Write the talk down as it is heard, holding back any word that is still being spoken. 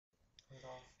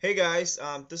Hey guys,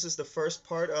 this is the first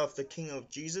part of the King of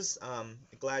Jesus.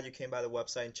 Glad you came by the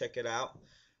website and check it out.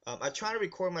 I tried to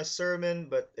record my sermon,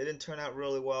 but it didn't turn out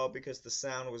really well because the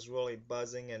sound was really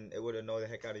buzzing and it would annoy the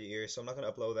heck out of your ears. So I'm not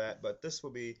gonna upload that, but this will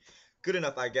be good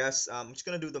enough, I guess. I'm just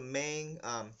gonna do the main,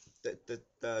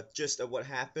 the gist of what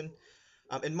happened.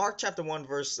 In Mark chapter 1,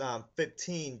 verse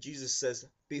 15, Jesus says,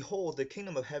 "Behold, the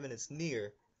kingdom of heaven is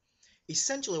near."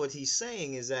 Essentially, what he's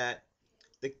saying is that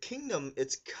the kingdom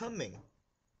it's coming,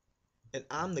 and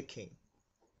I'm the king.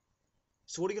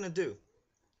 So what are you going to do?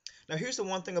 Now, here's the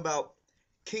one thing about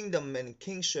kingdom and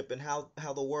kingship and how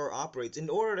the world operates. In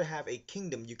order to have a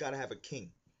kingdom, you got to have a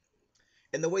king.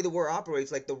 And the way the world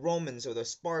operates, like the Romans or the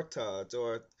Spartans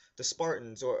or the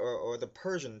Spartans or the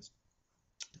Persians,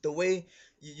 the way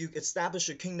you establish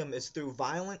your kingdom is through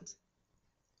violence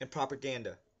and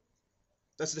propaganda.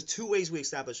 That's the two ways we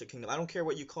establish a kingdom. I don't care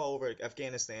what you call over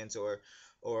Afghanistan's or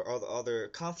the other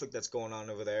conflict that's going on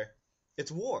over there.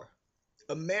 It's war.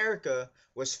 America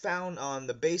was found on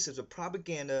the basis of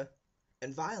propaganda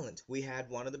and violence. We had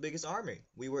one of the biggest army.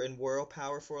 We were in world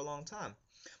power for a long time.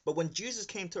 But when Jesus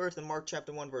came to earth in Mark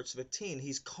chapter 1 verse 15,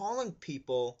 he's calling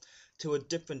people to a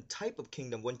different type of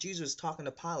kingdom. When Jesus is talking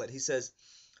to Pilate, he says,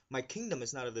 "My kingdom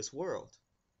is not of this world."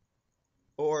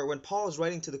 Or when Paul is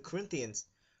writing to the Corinthians,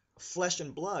 flesh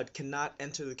and blood cannot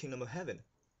enter the kingdom of heaven.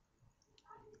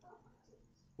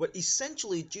 What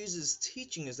essentially Jesus is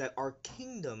teaching is that our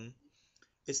kingdom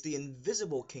is the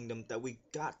invisible kingdom that we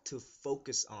got to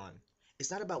focus on. It's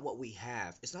not about what we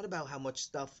have. It's not about how much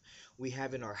stuff we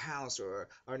have in our house or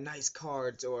our nice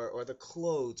cards or the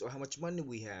clothes or how much money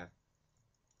we have.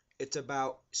 It's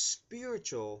about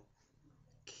spiritual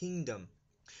kingdom.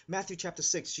 Matthew chapter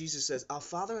 6, Jesus says, "Our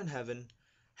Father in heaven,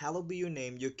 hallowed be your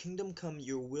name. Your kingdom come,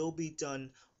 your will be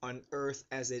done on earth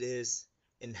as it is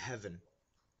in heaven."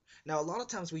 Now, a lot of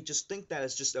times we just think that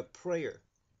is just a prayer.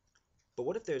 But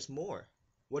what if there's more?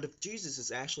 What if Jesus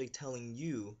is actually telling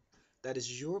you that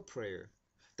is your prayer?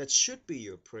 That should be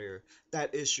your prayer.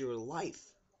 That is your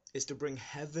life, is to bring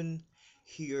heaven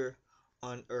here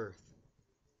on earth.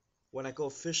 When I go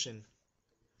fishing,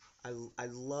 I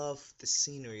love the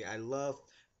scenery. I love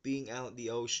being out in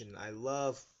the ocean. I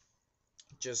love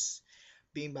just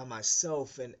being by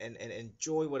myself and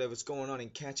enjoy whatever's going on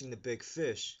and catching the big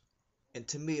fish. And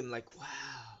to me, I'm like,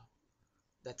 wow,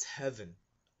 that's heaven.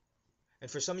 And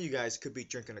for some of you guys, it could be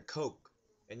drinking a Coke.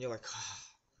 And you're like,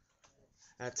 ah,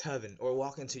 that's heaven. Or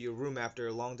walk into your room after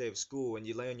a long day of school and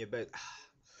you lay on your bed, ah,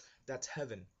 that's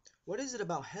heaven. What is it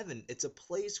about heaven? It's a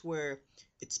place where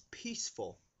it's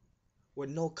peaceful, where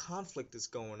no conflict is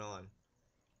going on.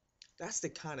 That's the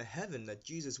kind of heaven that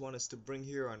Jesus wants us to bring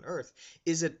here on earth.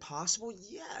 Is it possible?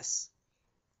 Yes.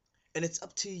 And it's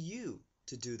up to you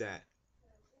to do that.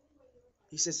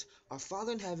 He says, "Our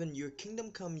Father in heaven, your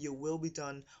kingdom come, your will be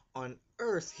done on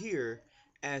earth here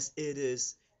as it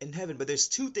is in heaven." But there's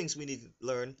two things we need to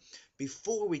learn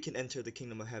before we can enter the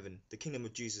kingdom of heaven, the kingdom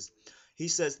of Jesus. He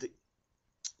says that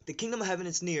the kingdom of heaven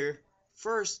is near.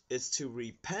 First is to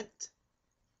repent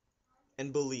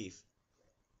and believe.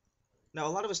 Now,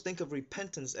 a lot of us think of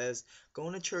repentance as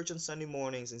going to church on Sunday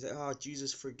mornings and say, "Oh,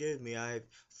 Jesus, forgive me. I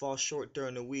fall short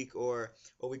during the week." Or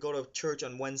we go to church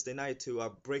on Wednesday night to our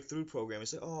breakthrough program and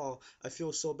say, "Oh, I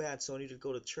feel so bad, so I need to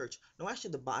go to church." No,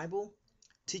 actually, the Bible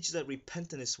teaches that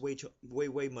repentance is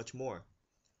way much more.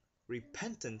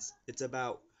 Repentance, it's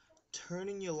about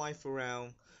turning your life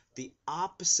around the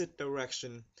opposite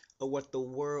direction of what the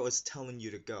world is telling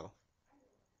you to go.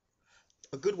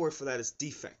 A good word for that is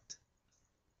defect.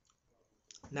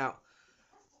 Now,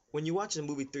 when you watch the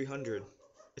movie 300,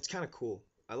 it's kind of cool.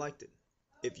 I liked it.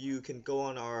 If you can go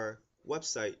on our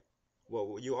website,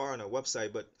 well, you are on our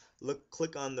website, but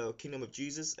click on the Kingdom of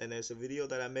Jesus, and there's a video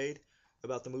that I made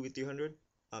about the movie 300.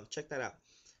 Check that out.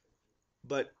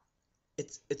 But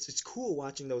it's cool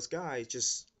watching those guys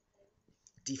just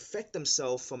defect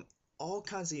themselves from all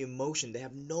kinds of emotion. They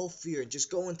have no fear,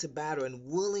 just go into battle and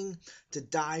willing to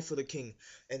die for the king,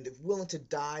 and willing to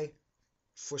die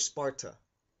for Sparta.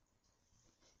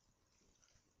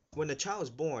 When the child is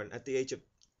born at the age of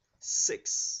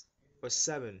 6 or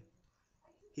 7,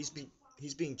 he's be,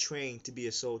 he's being trained to be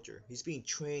a soldier. He's being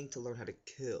trained to learn how to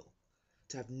kill,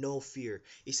 to have no fear.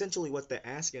 Essentially, what they're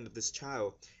asking of this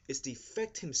child is to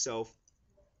defect himself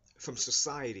from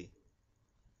society.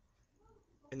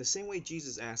 In the same way,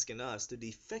 Jesus is asking us to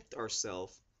defect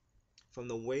ourselves from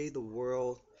the way the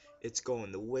world it's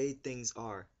going, the way things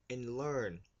are, and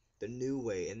learn the new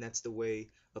way, and that's the way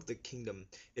of the kingdom.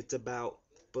 It's about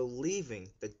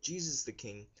believing that Jesus is the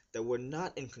king, that we're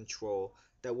not in control,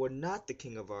 that we're not the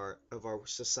king of our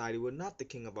society, we're not the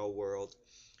king of our world,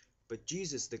 but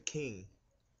Jesus the king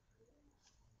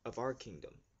of our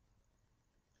kingdom.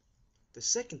 The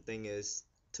second thing is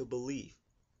to believe.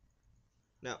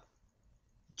 Now,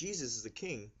 Jesus is the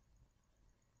king.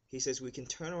 He says we can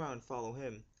turn around and follow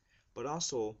him, but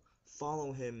also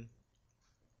follow him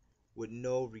with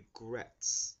no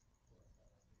regrets.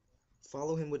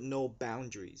 Follow him with no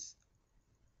boundaries.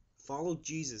 Follow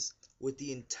Jesus with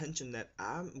the intention that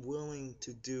I'm willing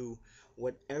to do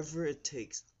whatever it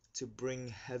takes to bring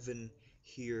heaven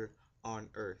here on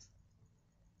earth.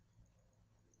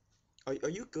 Are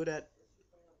you good at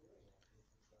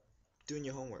doing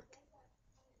your homework?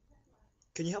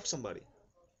 Can you help somebody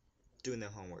doing their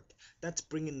homework? That's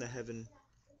bringing the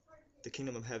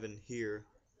kingdom of heaven here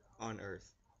on earth.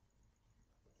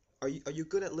 Are you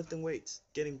good at lifting weights,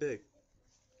 getting big,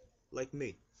 like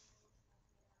me?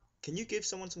 Can you give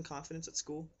someone some confidence at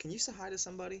school? Can you say hi to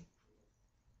somebody?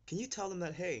 Can you tell them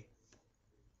that, hey,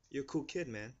 you're a cool kid,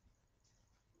 man?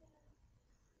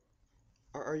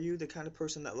 Are you the kind of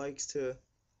person that likes to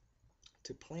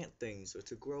plant things or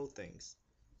to grow things?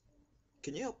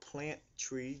 Can you help plant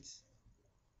trees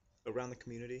around the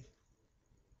community?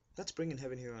 That's bringing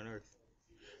heaven here on earth.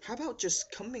 How about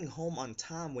just coming home on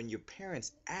time when your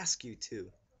parents ask you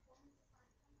to?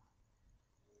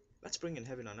 That's bringing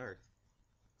heaven on earth.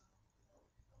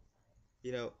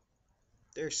 You know,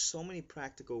 there's so many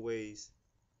practical ways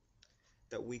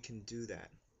that we can do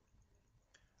that.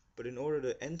 But in order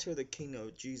to enter the kingdom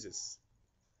of Jesus,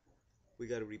 we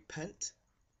got to repent,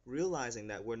 realizing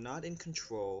that we're not in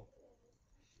control,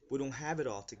 we don't have it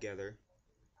all together,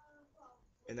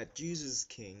 and that Jesus is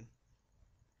king.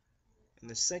 And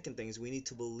the second thing is we need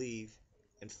to believe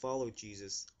and follow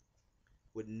Jesus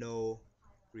with no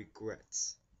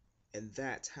regrets. And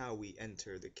that's how we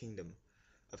enter the kingdom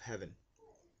of heaven.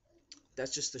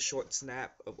 That's just a short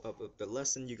snap of the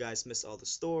lesson. You guys missed all the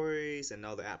stories and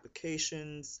all the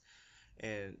applications.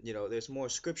 And there's more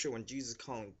scripture when Jesus is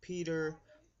calling Peter.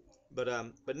 But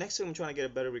next time I'm trying to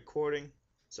get a better recording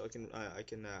so I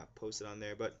can post it on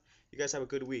there. But you guys have a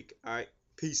good week. All right,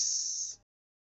 peace.